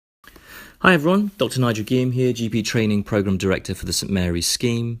Hi everyone, Dr. Nigel Giam here, GP Training Programme Director for the St Mary's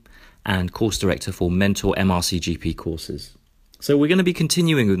Scheme and Course Director for MentorMRCGP courses. So we're going to be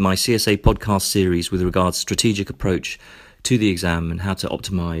continuing with my CSA podcast series with regards to strategic approach to the exam and how to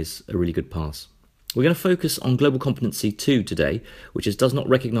optimise a really good pass. We're going to focus on Global Competency 2 today, which does not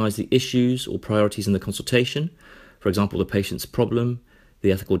recognise the issues or priorities in the consultation, for example, the patient's problem,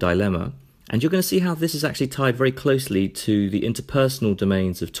 the ethical dilemma, and you're going to see how this is actually tied very closely to the interpersonal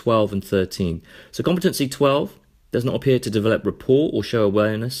domains of 12 and 13. So Competency 12 does not appear to develop rapport or show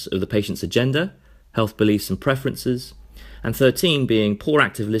awareness of the patient's agenda, health beliefs and preferences, and 13 being poor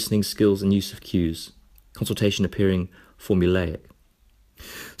active listening skills and use of cues, consultation appearing formulaic.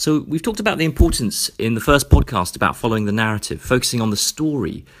 So we've talked about the importance in the first podcast about following the narrative, focusing on the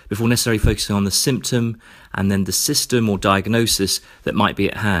story before necessarily focusing on the symptom and then the system or diagnosis that might be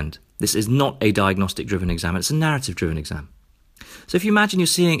at hand. This is not a diagnostic-driven exam, it's a narrative-driven exam. So if you imagine you're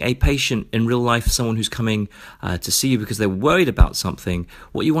seeing a patient in real life, someone who's coming to see you because they're worried about something,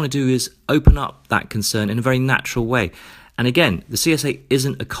 what you want to do is open up that concern in a very natural way. And again, the CSA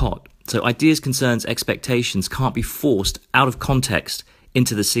isn't a cot. So ideas, concerns, expectations can't be forced out of context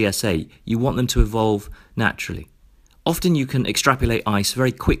into the CSA. You want them to evolve naturally. Often you can extrapolate ICE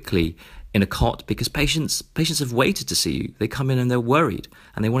very quickly in a cot because patients have waited to see you. They come in and they're worried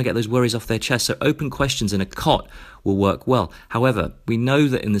and they want to get those worries off their chest. So open questions in a cot will work well. However, we know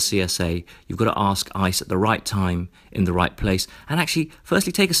that in the CSA, you've got to ask ICE at the right time, in the right place, and actually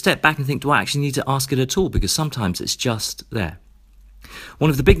firstly take a step back and think, do I actually need to ask it at all? Because sometimes it's just there. One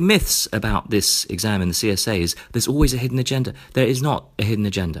of the big myths about this exam in the CSA is there's always a hidden agenda. There is not a hidden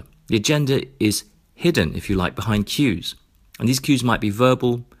agenda. The agenda is hidden, if you like, behind cues. And these cues might be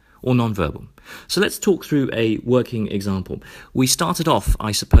verbal or non-verbal. So let's talk through a working example. We started off,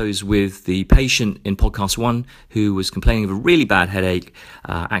 I suppose, with the patient in podcast 1 who was complaining of a really bad headache,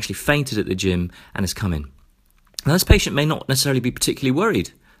 actually fainted at the gym and has come in. Now this patient may not necessarily be particularly worried.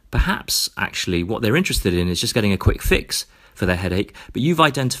 Perhaps, actually, what they're interested in is just getting a quick fix for their headache, but you've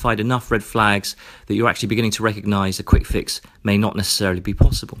identified enough red flags that you're actually beginning to recognise a quick fix may not necessarily be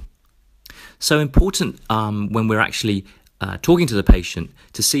possible. So important when we're actually talking to the patient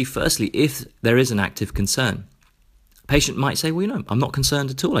to see firstly if there is an active concern. A patient might say, well, I'm not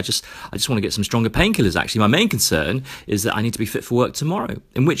concerned at all. I just want to get some stronger painkillers. Actually, my main concern is that I need to be fit for work tomorrow.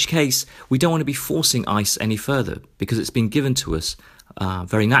 In which case, we don't want to be forcing ICE any further because it's been given to us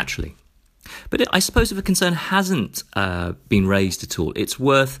very naturally. But I suppose if a concern hasn't been raised at all, it's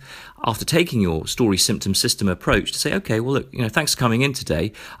worth, after taking your story symptom system approach, to say, okay, well, look, thanks for coming in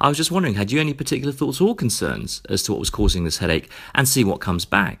today. I was just wondering, had you any particular thoughts or concerns as to what was causing this headache, and see what comes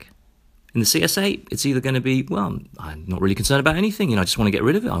back. In the CSA, it's either going to be, well, I'm not really concerned about anything. I just want to get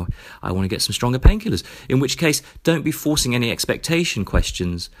rid of it. I want to get some stronger painkillers. In which case, don't be forcing any expectation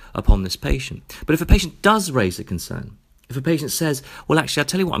questions upon this patient. But if a patient does raise a concern, if a patient says, well, actually, I'll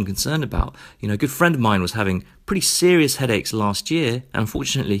tell you what I'm concerned about. A good friend of mine was having pretty serious headaches last year, and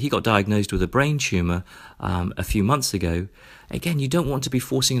unfortunately, he got diagnosed with a brain tumour a few months ago. Again, you don't want to be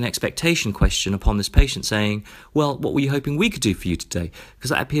forcing an expectation question upon this patient saying, well, what were you hoping we could do for you today? Because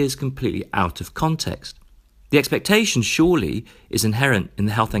that appears completely out of context. The expectation surely is inherent in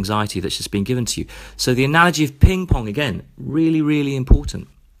the health anxiety that's just been given to you. So the analogy of ping pong, again, really, really important.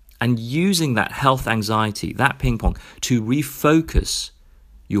 And using that health anxiety, that ping pong, to refocus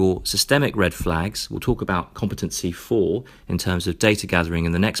your systemic red flags. We'll talk about competency 4 in terms of data gathering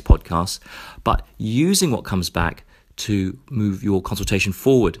in the next podcast, but using what comes back to move your consultation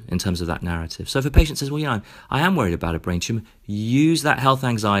forward in terms of that narrative. So if a patient says, well, I am worried about a brain tumour, use that health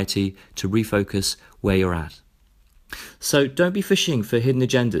anxiety to refocus where you're at. So don't be fishing for hidden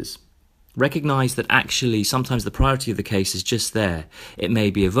agendas. Recognise that actually sometimes the priority of the case is just there. It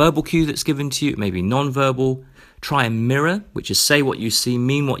may be a verbal cue that's given to you, it may be non-verbal. Try a mirror, which is say what you see,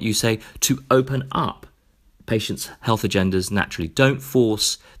 mean what you say, to open up patients' health agendas naturally. Don't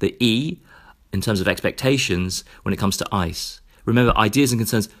force the E in terms of expectations when it comes to ICE. Remember, ideas and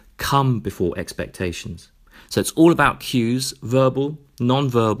concerns come before expectations. So it's all about cues, verbal,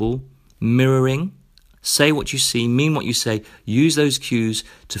 non-verbal, mirroring. Say what you see, mean what you say, use those cues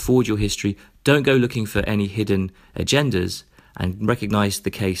to forward your history. Don't go looking for any hidden agendas and recognise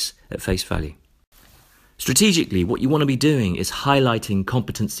the case at face value. Strategically, what you want to be doing is highlighting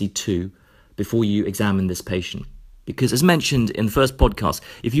competency 2 before you examine this patient. Because as mentioned in the first podcast,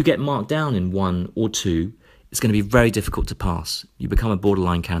 if you get marked down in 1 or 2, it's going to be very difficult to pass. You become a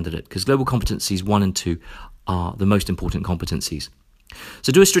borderline candidate because global competencies 1 and 2 are the most important competencies.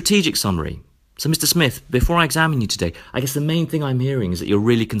 So do a strategic summary. So Mr. Smith, before I examine you today, I guess the main thing I'm hearing is that you're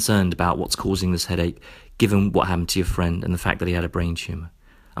really concerned about what's causing this headache, given what happened to your friend and the fact that he had a brain tumour.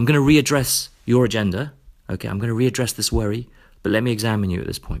 I'm going to readdress your agenda. Okay, I'm going to readdress this worry, but let me examine you at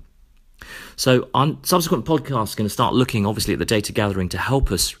this point. So on subsequent podcasts, going to start looking obviously at the data gathering to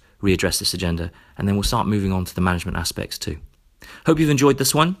help us readdress this agenda, and then we'll start moving on to the management aspects too. Hope you've enjoyed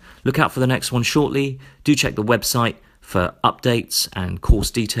this one. Look out for the next one shortly. Do check the website for updates and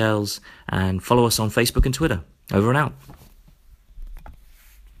course details, and follow us on Facebook and Twitter. Over and out.